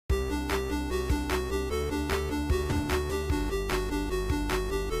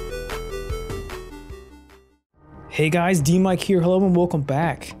Hey guys, D-Mike here, hello and welcome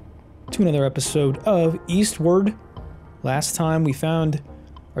back to another episode of Eastward. Last time we found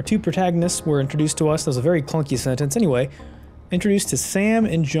our two protagonists were introduced to us. That was a very clunky sentence. Anyway, introduced to Sam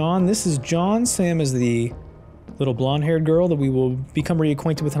and John. This is John. Sam is the little blonde-haired girl that we will become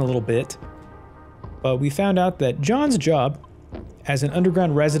reacquainted with in a little bit. But we found out that John's job as an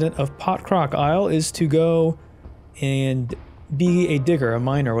underground resident of Potcrock Isle is to go and be a digger, a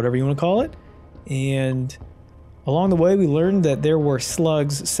miner, whatever you want to call it. And along the way, we learned that there were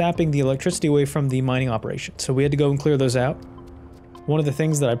slugs sapping the electricity away from the mining operation. So we had to go and clear those out. One of the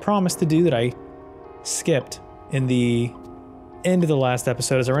things that I promised to do that I skipped in the end of the last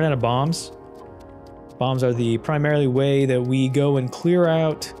episode is I ran out of bombs. Bombs are the primarily way that we go and clear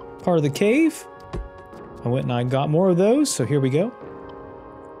out part of the cave. I went and I got more of those, so here we go.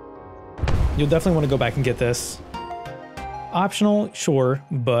 You'll definitely want to go back and get this. Optional, sure,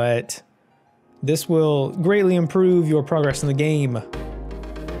 but this will greatly improve your progress in the game.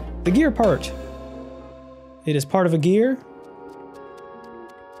 The gear part. It is part of a gear.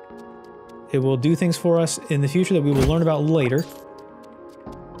 It will do things for us in the future that we will learn about later.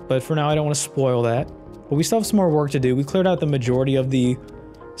 But for now, I don't want to spoil that. But we still have some more work to do. We cleared out the majority of the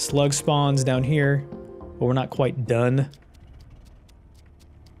slug spawns down here, but we're not quite done.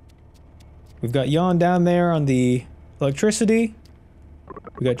 We've got Jan down there on the electricity.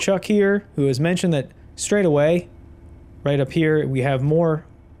 We got Chuck here, who has mentioned that straight away, right up here, we have more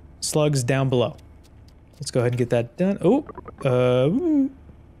slugs down below. Let's go ahead and get that done. Oh,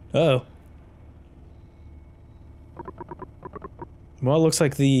 uh-oh. Well, it looks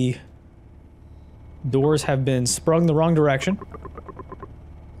like the doors have been sprung the wrong direction.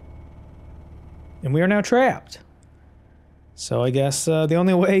 And we are now trapped. So I guess the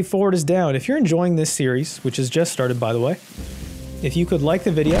only way forward is down. If you're enjoying this series, which has just started, by the way, if you could like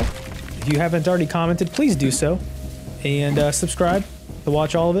the video, if you haven't already commented, please do so. And subscribe to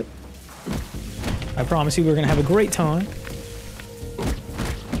watch all of it. I promise you we're going to have a great time.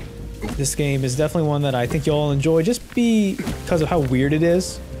 This game is definitely one that I think you'll all enjoy just because of how weird it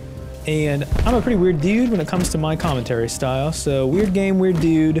is. And I'm a pretty weird dude when it comes to my commentary style. So weird game, weird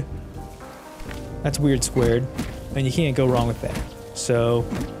dude. That's weird squared. And you can't go wrong with that. So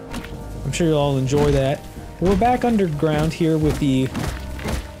I'm sure you'll all enjoy that. We're back underground here with the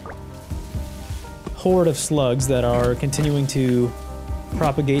horde of slugs that are continuing to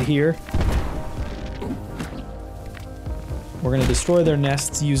propagate here. We're going to destroy their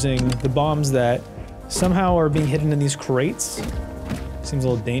nests using the bombs that somehow are being hidden in these crates. Seems a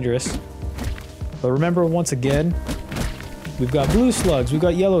little dangerous. But remember, once again, we've got blue slugs, we've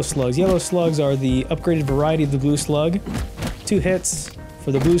got yellow slugs. Yellow slugs are the upgraded variety of the blue slug. 2 hits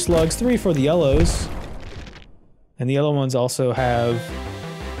for the blue slugs, 3 for the yellows. And the yellow ones also have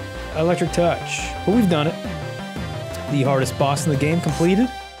electric touch. But we've done it. The hardest boss in the game completed.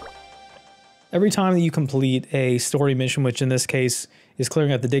 Every time that you complete a story mission, which in this case is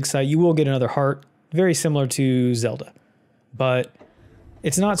clearing out the dig site, you will get another heart. Very similar to Zelda. But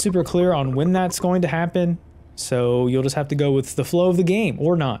it's not super clear on when that's going to happen. So you'll just have to go with the flow of the game,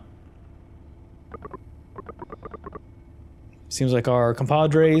 or not. Seems like our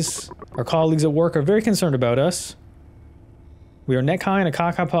compadres, our colleagues at work are very concerned about us. We are neck high and a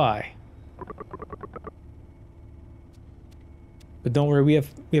cock pie. But don't worry, we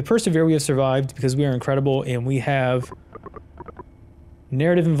have persevered, we have survived because we are incredible and we have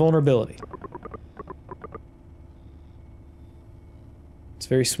narrative invulnerability. It's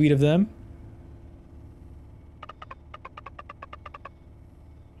very sweet of them.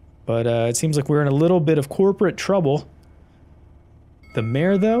 But it seems like we're in a little bit of corporate trouble. The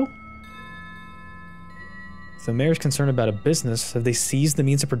mayor, though? If the mayor's concerned about a business, have they seized the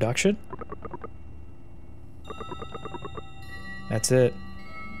means of production? That's it.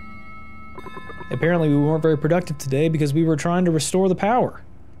 Apparently we weren't very productive today because we were trying to restore the power.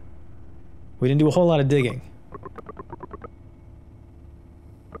 We didn't do a whole lot of digging.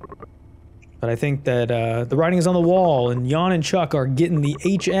 But I think that the writing is on the wall, and Jan and Chuck are getting the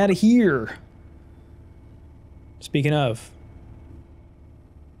H out of here. Speaking of,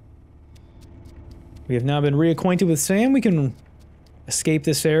 we have now been reacquainted with Sam. We can escape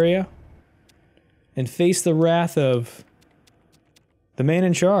this area and face the wrath of the man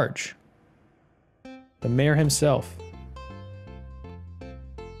in charge, the mayor himself.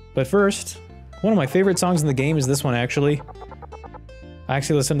 But first, one of my favorite songs in the game is this one, actually. I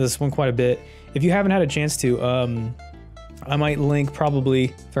actually listened to this one quite a bit. If you haven't had a chance to, I might link, probably,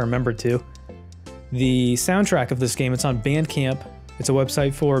 if I remember to, the soundtrack of this game. It's on Bandcamp. It's a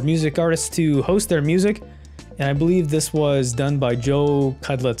website for music artists to host their music. And I believe this was done by Joe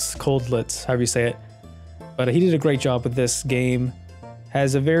Coldlitz, however you say it. But he did a great job with this game.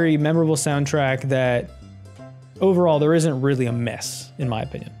 Has a very memorable soundtrack that overall there isn't really a mess, in my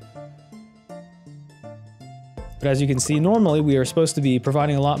opinion. But as you can see, normally we are supposed to be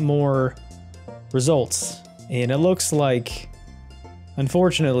providing a lot more results. And it looks like,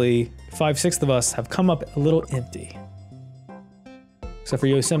 unfortunately, 5/6 of us have come up a little empty. Except for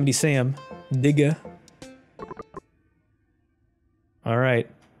Yosemite Sam. Digga. Alright.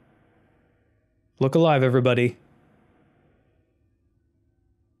 Look alive, everybody.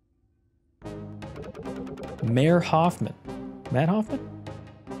 Mayor Hoffman. Matt Hoffman?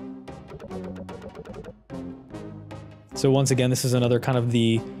 So once again, this is another kind of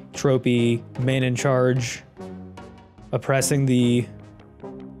the tropey man in charge oppressing the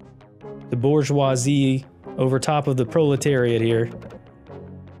bourgeoisie over top of the proletariat here.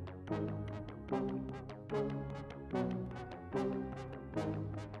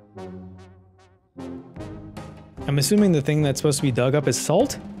 I'm assuming the thing that's supposed to be dug up is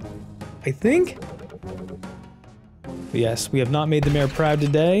salt? I think? But yes, we have not made the mayor proud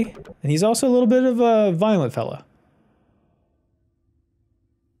today, and he's also a little bit of a violent fella.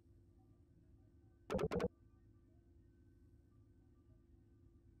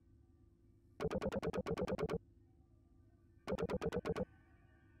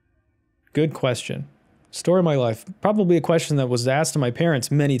 Good question. Story of my life. Probably a question that was asked to my parents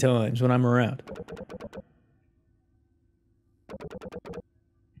many times when I'm around.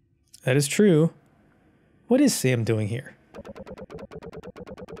 That is true. What is Sam doing here?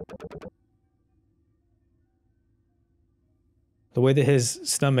 The way that his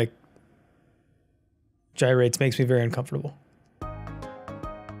stomach gyrates makes me very uncomfortable. But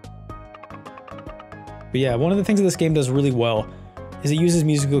yeah, one of the things that this game does really well is it uses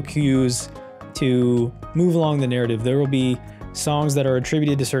musical cues to move along the narrative. There will be songs that are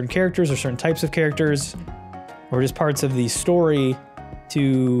attributed to certain characters or certain types of characters, or just parts of the story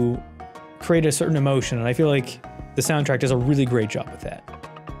to create a certain emotion, and I feel like the soundtrack does a really great job with that.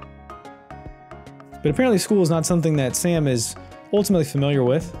 But apparently school is not something that Sam is ultimately familiar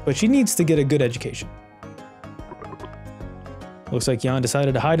with, but she needs to get a good education. Looks like Jan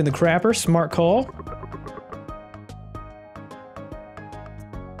decided to hide in the crapper. Smart call.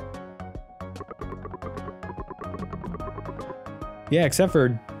 Yeah, except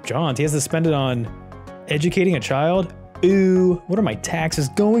for John. He has to spend it on educating a child. Ooh, what are my taxes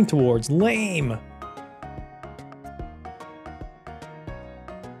going towards? Lame.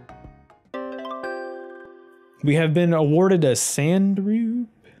 We have been awarded a sand Drupe.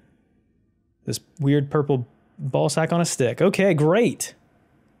 This weird purple ball sack on a stick. Okay, great.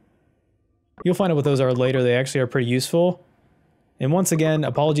 You'll find out what those are later. They actually are pretty useful. And once again,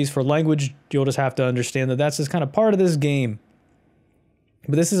 apologies for language. You'll just have to understand that that's just kind of part of this game.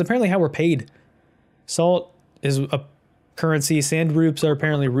 But this is apparently how we're paid. Salt is a currency. Sand Drupes are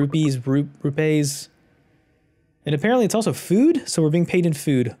apparently rupees, rupees. And apparently it's also food, so we're being paid in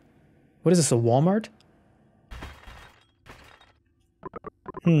food. What is this, a Walmart?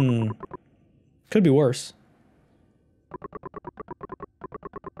 Could be worse.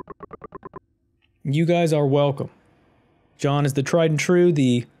 You guys are welcome. John is the tried and true,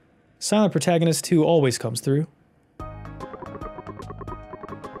 the silent protagonist who always comes through.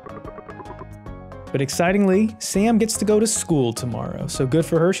 But excitingly, Sam gets to go to school tomorrow, so good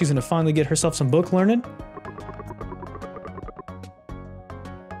for her. She's gonna finally get herself some book learning.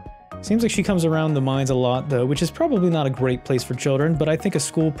 Seems like she comes around the mines a lot though, which is probably not a great place for children, but I think a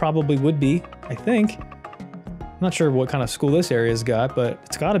school probably would be, I think. I'm not sure what kind of school this area's got, but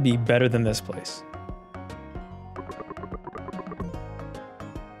it's gotta be better than this place.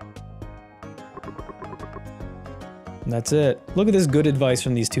 And that's it. Look at this good advice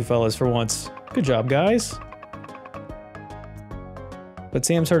from these two fellas for once. Good job, guys. But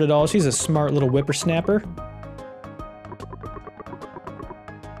Sam's heard it all. She's a smart little whippersnapper.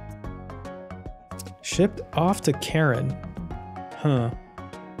 Shipped off to Karen. Huh.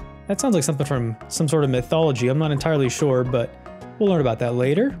 That sounds like something from some sort of mythology. I'm not entirely sure, but we'll learn about that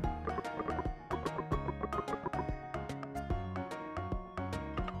later.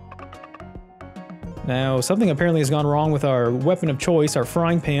 Now, something apparently has gone wrong with our weapon of choice, our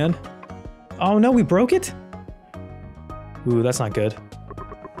frying pan. Oh no, we broke it? Ooh, that's not good.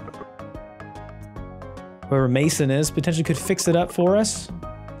 Whoever Mason is potentially could fix it up for us.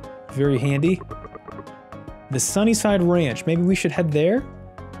 Very handy. The Sunnyside Ranch. Maybe we should head there?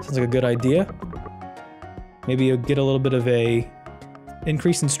 Sounds like a good idea. Maybe you'll get a little bit of a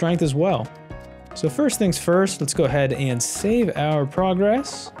increase in strength as well. So first things first, let's go ahead and save our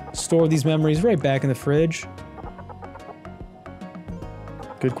progress. Store these memories right back in the fridge.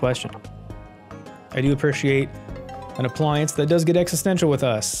 Good question. I do appreciate an appliance that does get existential with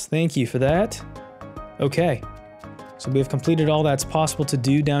us. Thank you for that. Okay. So we have completed all that's possible to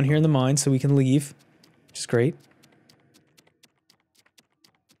do down here in the mine, so we can leave, which is great.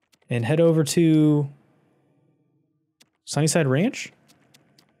 And head over to Sunnyside Ranch?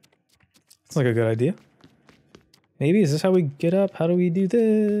 That's like a good idea. Maybe, is this how we get up? How do we do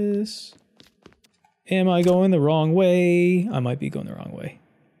this? Am I going the wrong way? I might be going the wrong way.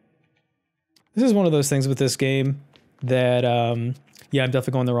 This is one of those things with this game that, yeah, I'm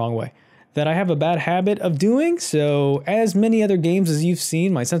definitely going the wrong way. That I have a bad habit of doing, so as many other games as you've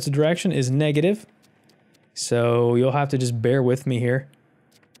seen, my sense of direction is negative. So you'll have to just bear with me here.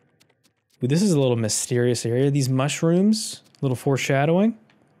 Ooh, this is a little mysterious area. These mushrooms, a little foreshadowing.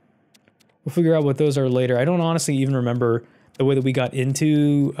 We'll figure out what those are later. I don't honestly even remember the way that we got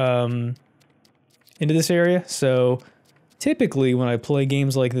into this area. So typically when I play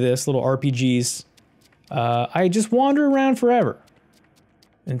games like this, little RPGs, I just wander around forever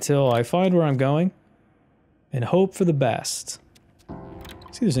until I find where I'm going and hope for the best.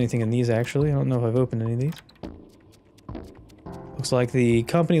 See if there's anything in these actually. I don't know if I've opened any of these. Looks like the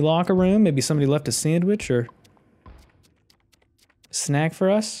company locker room. Maybe somebody left a sandwich or a snack for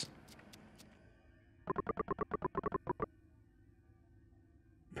us.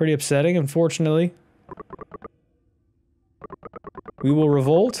 Pretty upsetting, unfortunately. We will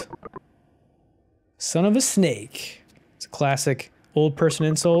revolt. Son of a snake. It's a classic old person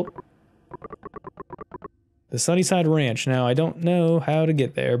insult. The Sunnyside Ranch. Now, I don't know how to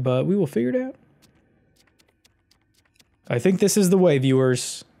get there, but we will figure it out. I think this is the way,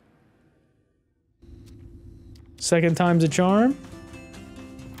 viewers. Second time's a charm.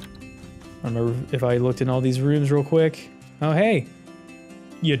 I remember if I looked in all these rooms real quick. Oh, hey.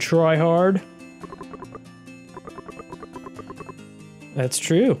 You try hard. That's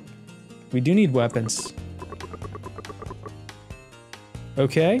true. We do need weapons.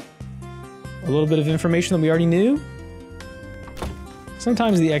 Okay. A little bit of information that we already knew.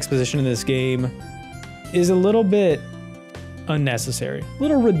 Sometimes the exposition in this game is a little bit unnecessary. A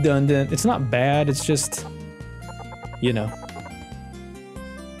little redundant. It's not bad, it's just, you know.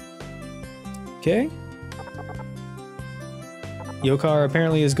 Okay. Yokar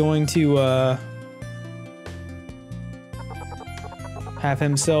apparently is going to have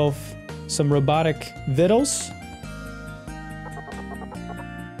himself some robotic victuals.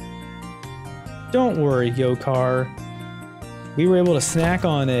 Don't worry, Yokar. We were able to snack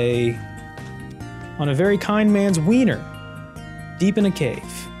on a very kind man's wiener deep in a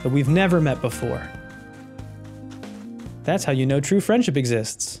cave that we've never met before. That's how you know true friendship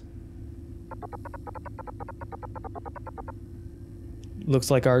exists.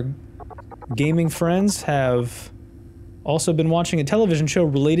 Looks like our gaming friends have also been watching a television show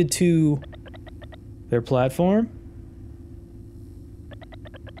related to their platform.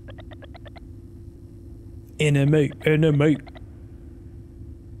 Enemy, enemy.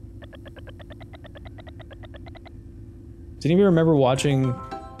 Does anybody remember watching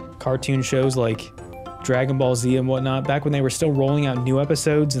cartoon shows like Dragon Ball Z and whatnot, back when they were still rolling out new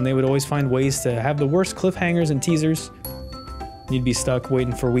episodes and they would always find ways to have the worst cliffhangers and teasers? You'd be stuck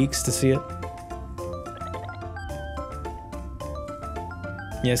waiting for weeks to see it.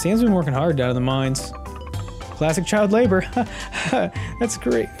 Yeah, Sam's been working hard down in the mines. Classic child labor. That's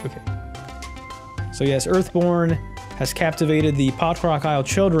great. Okay. So yes, Earthborn has captivated the Potrock Isle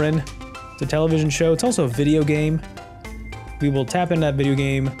children. It's a television show. It's also a video game. We will tap into that video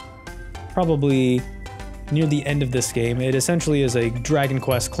game probably near the end of this game. It essentially is a Dragon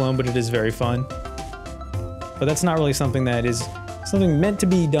Quest clone, but it is very fun. But that's not really something that is something meant to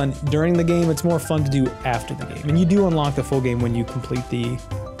be done during the game. It's more fun to do after the game. And you do unlock the full game when you complete the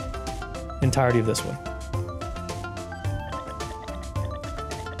entirety of this one.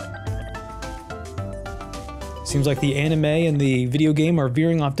 Seems like the anime and the video game are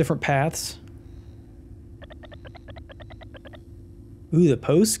veering off different paths. Ooh, the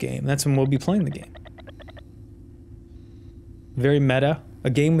post game. That's when we'll be playing the game. Very meta. A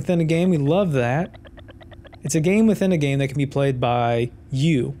game within a game. We love that. It's a game within a game that can be played by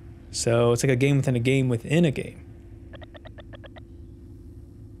you. So it's like a game within a game within a game.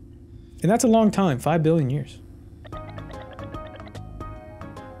 And that's a long time. 5 billion years. I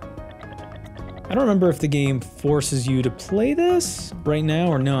don't remember if the game forces you to play this right now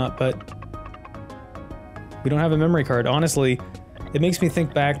or not, but we don't have a memory card. Honestly, it makes me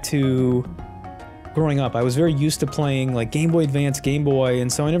think back to growing up. I was very used to playing like Game Boy Advance, Game Boy,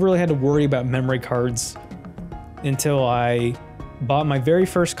 and so I never really had to worry about memory cards until I bought my very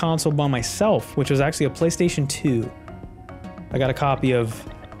first console by myself, which was actually a PlayStation 2. I got a copy of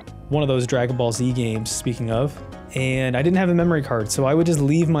one of those Dragon Ball Z games, speaking of, and I didn't have a memory card, so I would just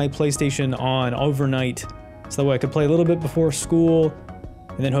leave my PlayStation on overnight, so that way I could play a little bit before school,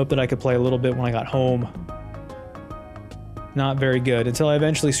 and then hope that I could play a little bit when I got home. Not very good, until I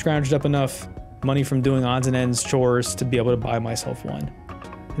eventually scrounged up enough money from doing odds and ends chores to be able to buy myself one.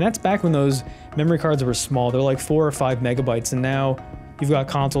 And that's back when those memory cards were small. They're like 4 or 5 megabytes, and now you've got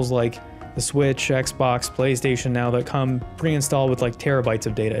consoles like the Switch, Xbox, PlayStation now that come pre-installed with like terabytes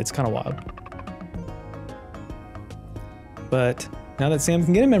of data. It's kind of wild. But now that Sam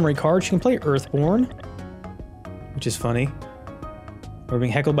can get a memory card, she can play Earthborn, which is funny. We're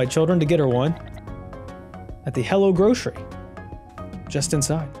being heckled by children to get her one at the Hello Grocery, just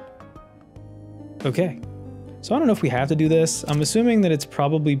inside. Okay, so I don't know if we have to do this. I'm assuming that it's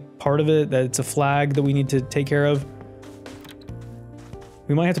probably part of it, that it's a flag that we need to take care of.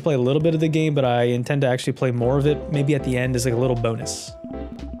 We might have to play a little bit of the game, but I intend to actually play more of it, maybe at the end as like a little bonus.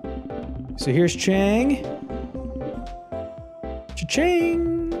 So here's Chang.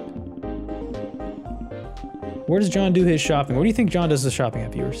 Cha-ching! Where does John do his shopping? Where do you think John does the shopping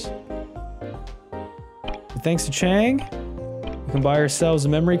at, viewers? But thanks to Chang, we can buy ourselves a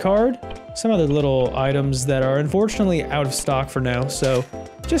memory card, some other little items that are unfortunately out of stock for now, so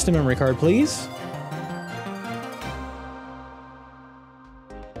just a memory card, please.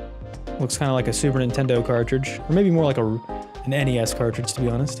 Looks kind of like a Super Nintendo cartridge, or maybe more like an NES cartridge, to be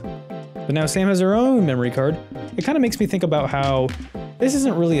honest. But now Sam has her own memory card. It kind of makes me think about how this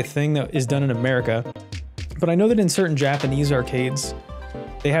isn't really a thing that is done in America, but I know that in certain Japanese arcades,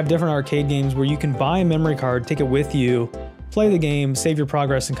 they have different arcade games where you can buy a memory card, take it with you, play the game, save your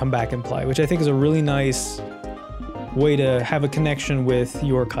progress, and come back and play, which I think is a really nice way to have a connection with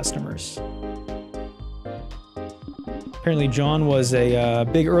your customers. Apparently John was a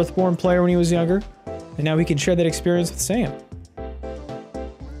big Earthborn player when he was younger, and now he can share that experience with Sam.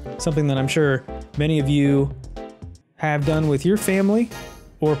 Something that I'm sure many of you have done with your family,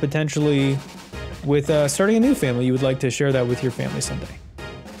 or potentially with starting a new family. You would like to share that with your family someday.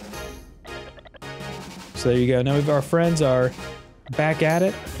 So there you go. Now our friends are back at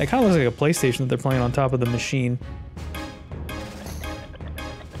it. It kind of looks like a PlayStation that they're playing on top of the machine.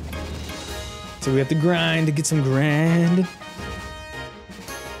 So we have to grind to get some grand.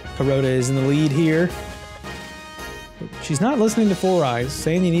 Kuroda is in the lead here. She's not listening to Four Eyes,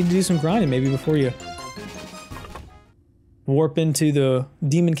 saying you need to do some grinding maybe before you warp into the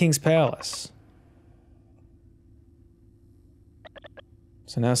Demon King's palace.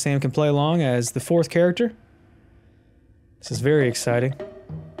 So now Sam can play along as the 4th character. This is very exciting.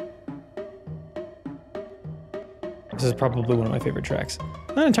 This is probably one of my favorite tracks.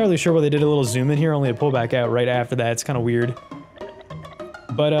 Not entirely sure why they did a little zoom in here, only to pull back out right after that. It's kind of weird.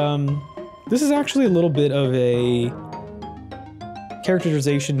 But this is actually a little bit of a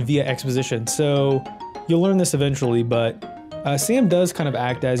characterization via exposition. So you'll learn this eventually, but Sam does kind of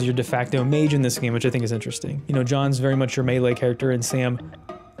act as your de facto mage in this game, which I think is interesting. You know, John's very much your melee character, and Sam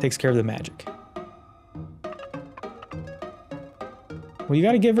takes care of the magic. Well, you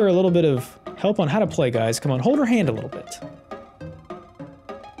gotta give her a little bit of help on how to play, guys. Come on, hold her hand a little bit.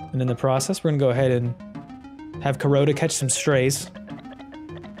 And in the process, we're gonna go ahead and have Kuroda catch some strays.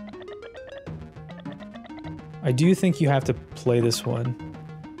 I do think you have to play this one.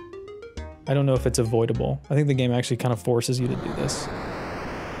 I don't know if it's avoidable. I think the game actually kind of forces you to do this.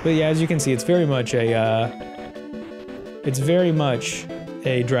 But yeah, as you can see, it's very much a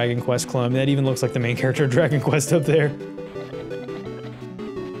Dragon Quest clone. That even looks like the main character of Dragon Quest up there.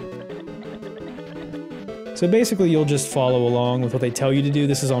 So basically, you'll just follow along with what they tell you to do.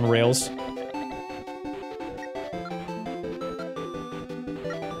 This is on rails.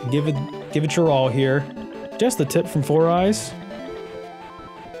 Give it your all here. Just the tip from Four Eyes.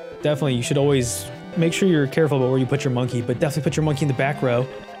 Definitely, you should always make sure you're careful about where you put your monkey, but definitely put your monkey in the back row.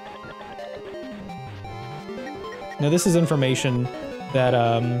 Now, this is information that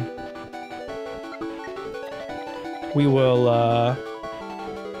we will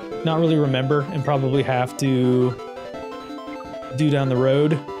not really remember and probably have to do down the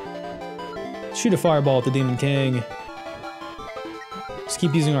road. Shoot a fireball at the Demon King. Just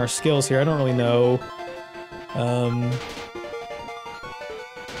keep using our skills here. I don't really know.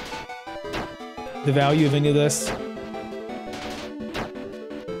 The value of any of this.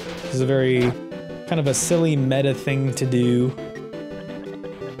 This is a very kind of a silly meta thing to do.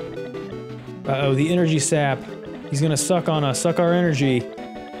 Uh-oh, the energy sap. He's gonna suck our energy.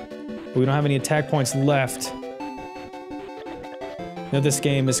 But we don't have any attack points left. Now this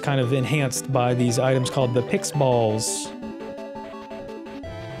game is kind of enhanced by these items called the Pix Balls.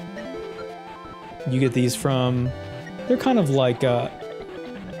 You get these from... They're kind of like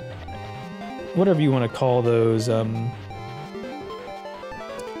whatever you want to call those,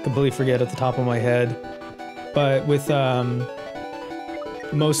 completely forget at the top of my head. But with,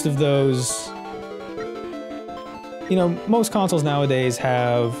 most of those, you know, most consoles nowadays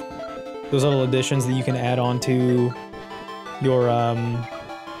have those little additions that you can add on to your,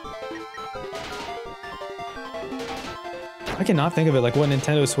 I cannot think of it, like what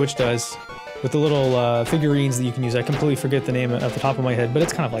Nintendo Switch does with the little figurines that you can use. I completely forget the name at the top of my head, but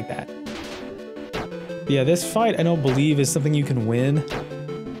it's kind of like that. But yeah, this fight I don't believe is something you can win,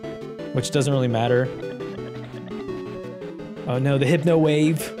 which doesn't really matter. Oh no, the Hypno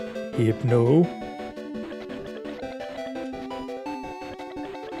Wave. Hypno.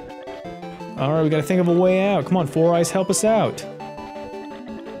 Alright, we gotta think of a way out. Come on, Four Eyes, help us out.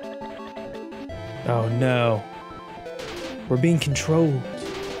 Oh no. We're being controlled.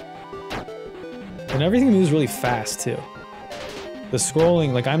 And everything moves really fast too. The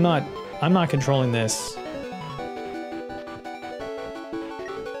scrolling, like I'm not controlling this.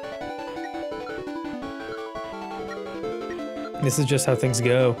 This is just how things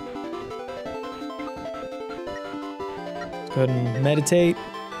go. Let's go ahead and meditate.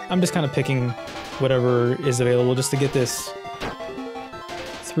 I'm just kind of picking whatever is available just to get this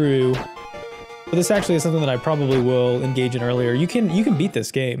through. But this actually is something that I probably will engage in earlier. You can beat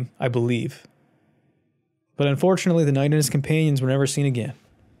this game, I believe. But unfortunately, the knight and his companions were never seen again.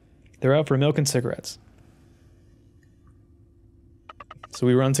 They're out for milk and cigarettes. So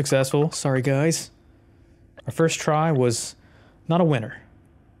we were unsuccessful. Sorry, guys. Our first try was not a winner.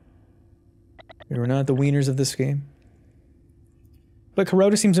 We were not the wieners of this game. But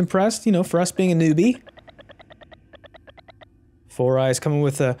Kuroda seems impressed, you know, for us being a newbie. Four Eyes coming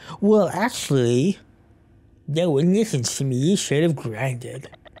with a, well, actually, no one listens to me, you should have grinded.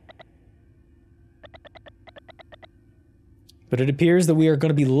 But it appears that we are going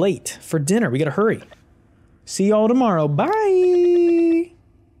to be late for dinner. We gotta hurry. See y'all tomorrow. Bye!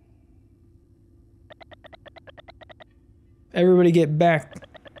 Everybody get back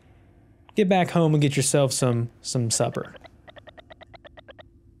home and get yourself some supper.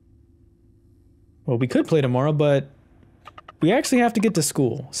 Well, we could play tomorrow, but we actually have to get to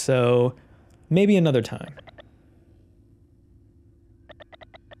school, so maybe another time.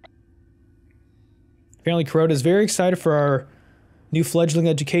 Apparently Kuroda is very excited for our new fledgling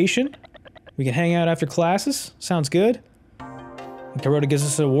education. We can hang out after classes. Sounds good. And Kuroda gives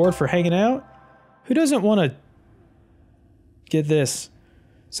us an award for hanging out. Who doesn't want to get this?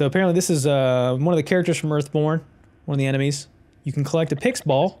 So apparently this is one of the characters from Earthborn, one of the enemies. You can collect a Pix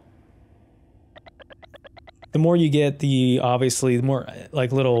ball. The more you get, obviously, the more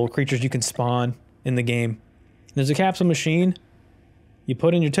like little creatures you can spawn in the game. There's a capsule machine. You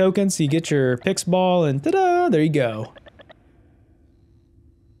put in your tokens, you get your Pix ball, and ta-da! There you go.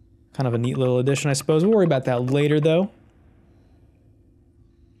 Kind of a neat little addition, I suppose. We'll worry about that later, though.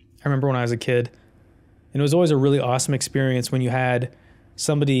 I remember when I was a kid, and it was always a really awesome experience when you had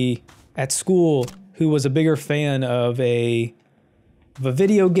somebody at school who was a bigger fan of a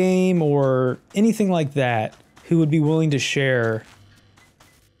video game or anything like that, who would be willing to share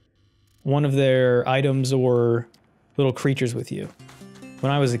one of their items or little creatures with you.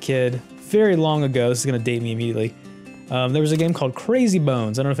 When I was a kid, very long ago, this is going to date me immediately, there was a game called Crazy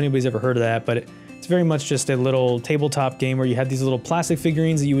Bones. I don't know if anybody's ever heard of that, but it's very much just a little tabletop game where you had these little plastic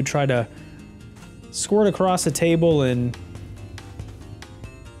figurines that you would try to squirt across the table and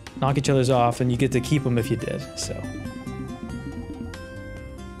knock each other's off, and you get to keep them if you did, so.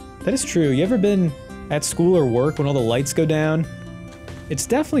 That is true. You ever been at school or work when all the lights go down? It's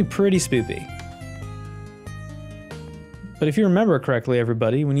definitely pretty spoopy. But if you remember correctly,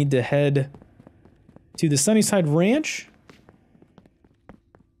 everybody, we need to head to the Sunnyside Ranch.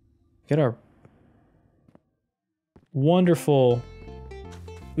 Get our wonderful,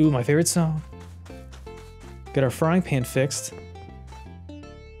 ooh, my favorite song. Get our frying pan fixed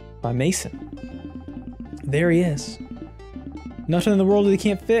by Mason. There he is. Nothing in the world that he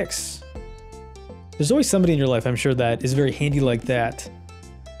can't fix. There's always somebody in your life, I'm sure, that is very handy like that.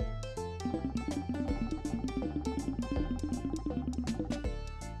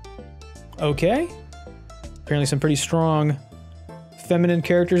 Okay. Apparently some pretty strong feminine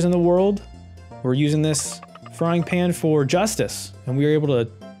characters in the world. We're using this frying pan for justice, and we were able to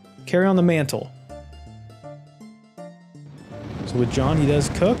carry on the mantle. So with John, he does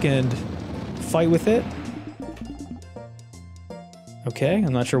cook and fight with it. Okay,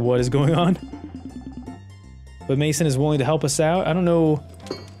 I'm not sure what is going on. But Mason is willing to help us out. I don't know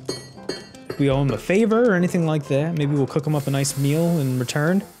if we owe him a favor or anything like that. Maybe we'll cook him up a nice meal in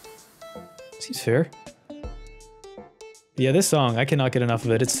return. Seems fair. But yeah, this song, I cannot get enough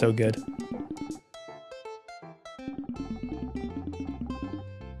of it. It's so good.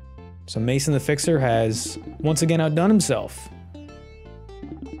 So Mason the Fixer has once again outdone himself.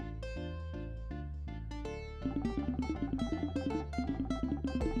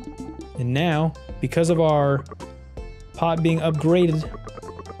 And now, because of our pot being upgraded,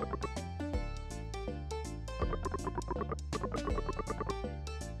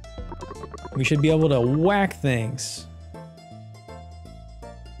 we should be able to whack things.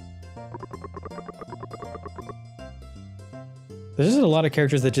 There's just a lot of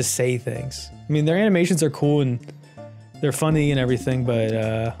characters that just say things. I mean, their animations are cool and they're funny and everything, but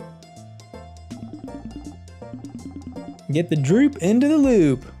get the Drupe into the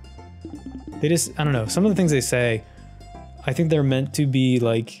loop. They just, I don't know, some of the things they say, I think they're meant to be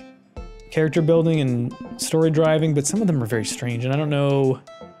like character building and story driving, but some of them are very strange and I don't know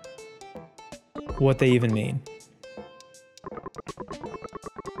what they even mean.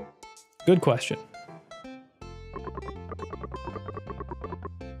 Good question.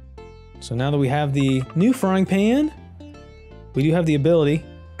 So now that we have the new frying pan, we do have the ability,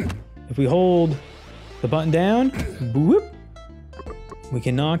 if we hold the button down, whoop, we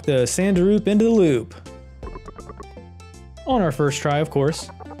can knock the sand Drupe into the loop. On our first try, of course.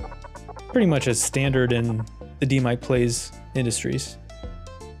 Pretty much as standard in the D-Mike Plays industries.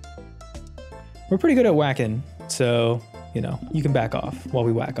 We're pretty good at whacking, so, you know, you can back off while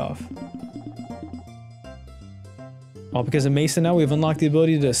we whack off. All because of Mason now, we've unlocked the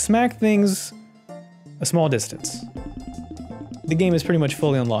ability to smack things a small distance. The game is pretty much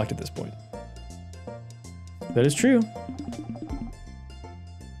fully unlocked at this point. That is true.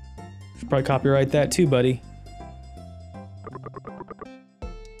 Should probably copyright that too, buddy.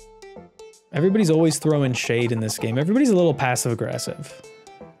 Everybody's always throwing shade in this game. Everybody's a little passive-aggressive.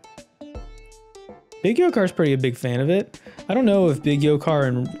 Big Yokar's pretty a big fan of it. I don't know if Big Yokar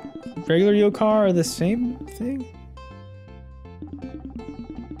and regular Yokar are the same thing.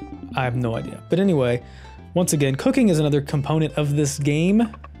 I have no idea. But anyway, once again, cooking is another component of this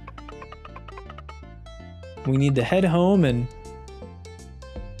game. We need to head home and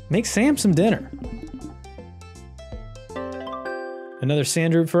make Sam some dinner. Another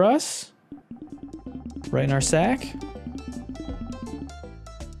sand Drupe for us. Right in our sack.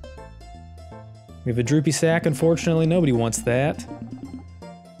 We have a droopy sack, unfortunately. Nobody wants that.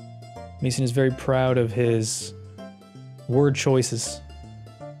 Mason is very proud of his word choices.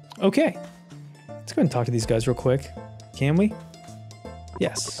 Okay. Let's go ahead and talk to these guys real quick. Can we?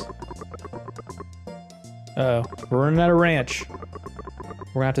 Yes. Uh-oh. We're running out of ranch.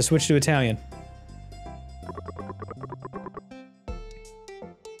 We're gonna have to switch to Italian.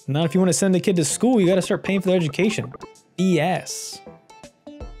 Not if you want to send a kid to school, you gotta start paying for their education. BS.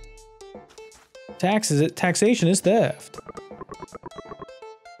 Taxation is theft.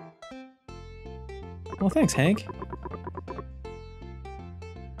 Well, thanks, Hank.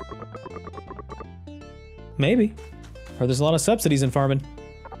 Maybe. Or there's a lot of subsidies in farming.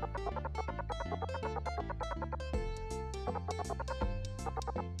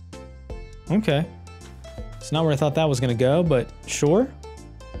 Okay. It's not where I thought that was gonna go, but sure.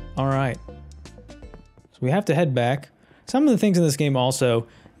 Alright. So we have to head back. Some of the things in this game also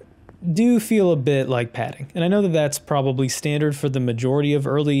do feel a bit like padding. And I know that that's probably standard for the majority of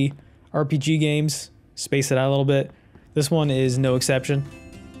early RPG games. Space it out a little bit. This one is no exception.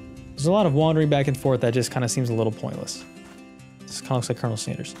 There's a lot of wandering back and forth that just kind of seems a little pointless. This kind of looks like Colonel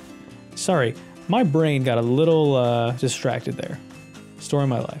Sanders. Sorry, my brain got a little distracted there. Story of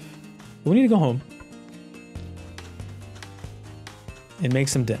my life. But we need to go home and make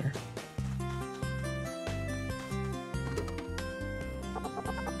some dinner.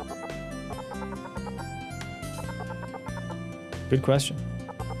 Good question.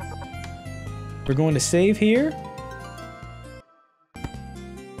 We're going to save here.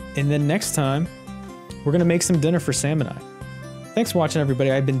 And then next time, we're going to make some dinner for Sam and I. Thanks for watching, everybody.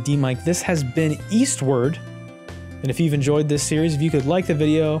 I've been D-Mike. This has been Eastward. And if you've enjoyed this series, if you could like the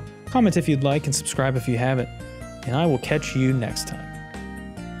video, comment if you'd like, and subscribe if you haven't. And I will catch you next time.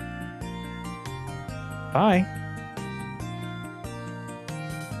 Bye.